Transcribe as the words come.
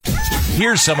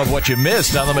Here's some of what you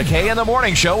missed on the McKay in the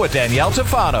Morning Show with Danielle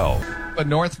Tafano. A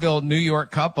Northville, New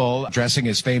York couple dressing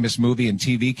as famous movie and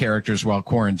TV characters while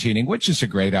quarantining, which is a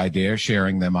great idea,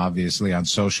 sharing them obviously on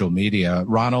social media.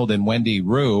 Ronald and Wendy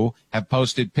Rue have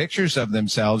posted pictures of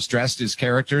themselves dressed as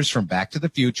characters from Back to the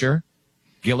Future,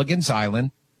 Gilligan's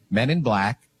Island, Men in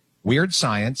Black, Weird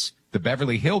Science, The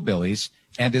Beverly Hillbillies,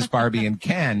 and as Barbie and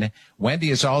Ken. Wendy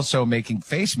is also making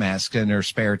face masks in her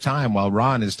spare time while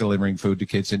Ron is delivering food to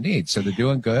kids in need. So they're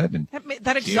doing good. And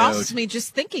that exhausts me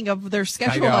just thinking of their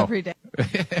schedule every day.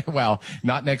 Well,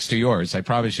 not next to yours. I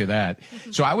promise you that.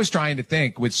 So I was trying to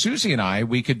think with Susie and I,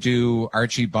 we could do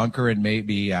Archie Bunker and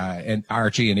maybe and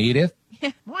Archie and Edith.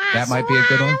 That might be a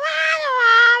good one.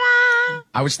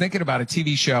 I was thinking about a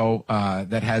TV show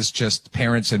that has just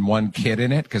parents and one kid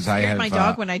in it because I have my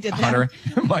dog when I did Hunter,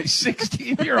 my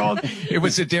 16-year-old. It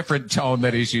was a different tone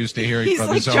that he's used to hearing from his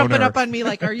owner. He's like jumping up on me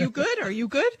like, "Are you good? Are you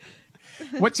good?"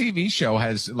 What TV show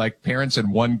has like parents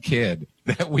and one kid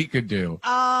that we could do?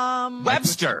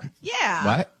 Webster. Yeah.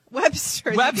 What?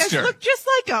 Webster. You guys look just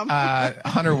like him.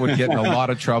 Hunter would get in a lot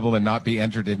of trouble and not be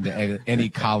entered into any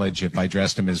college if I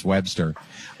dressed him as Webster.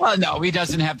 Well, no, he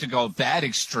doesn't have to go that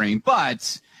extreme,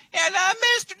 but and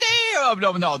Mr. D.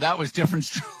 Oh, no, that was different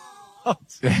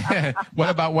strokes. What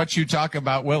about What You Talk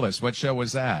About, Willis? What show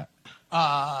was that?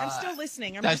 I'm still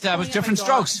listening. That was Different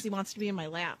Strokes. He wants to be in my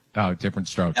lap. Oh, Different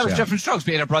Strokes. That was Different Strokes.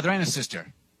 We had a brother and a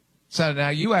sister. So now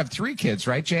you have 3 kids,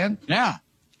 right, Jan? Yeah.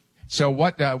 So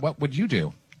what would you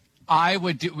do?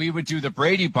 We would do the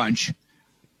Brady Bunch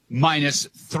minus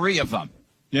 3 of them.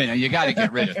 You know, you got to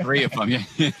get rid of 3 of them.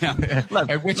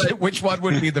 And which one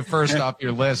would be the first off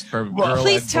your list for girl and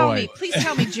boy? Please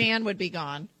tell me Jan would be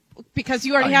gone because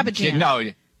you already have a Jan. No,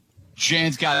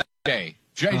 Jan's got to stay.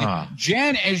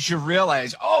 Jan, as you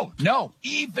realize, oh, no,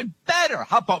 even better.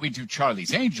 How about we do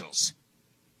Charlie's Angels?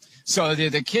 So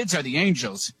the kids are the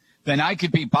angels. Then I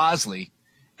could be Bosley.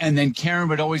 And then Karen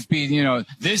would always be,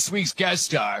 this week's guest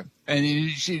star. And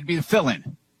she'd be the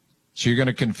fill-in. So you're going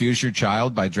to confuse your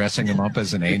child by dressing him up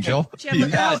as an angel? Jan,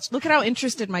 look at how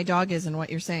interested my dog is in what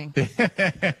you're saying.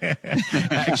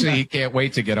 Actually, he can't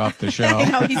wait to get off the show. I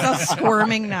know, he's all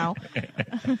squirming now.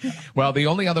 Well, the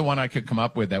only other one I could come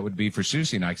up with that would be for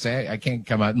Susie and I. I can't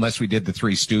come out unless we did the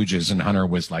Three Stooges and Hunter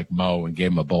was like Mo and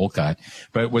gave him a bowl cut.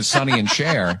 But it was Sonny and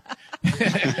Cher.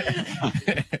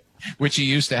 Which he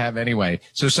used to have anyway.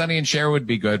 So Sonny and Cher would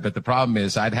be good, but the problem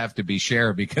is I'd have to be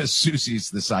Cher because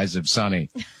Susie's the size of Sonny.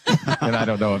 And I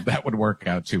don't know if that would work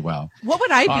out too well. What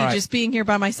would I be just being here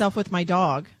by myself with my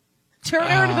dog? Turner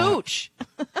and Hooch.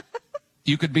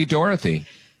 You could be Dorothy.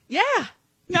 Yeah.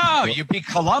 No, you'd be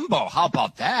Columbo. How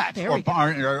about that?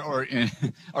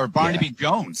 Or Barnaby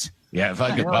Jones. Yeah, if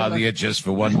I could bother you just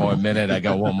for one more minute, I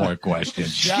got one more question.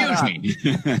 Excuse me.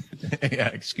 Yeah,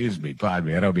 excuse me, pardon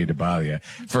me. I don't mean to bother you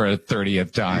for a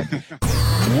 30th time.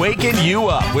 Waking you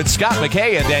up with Scott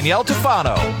McKay and Danielle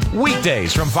Tafano.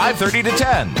 Weekdays from 5:30 to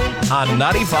 10 on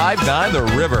 95.9 The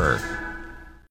River.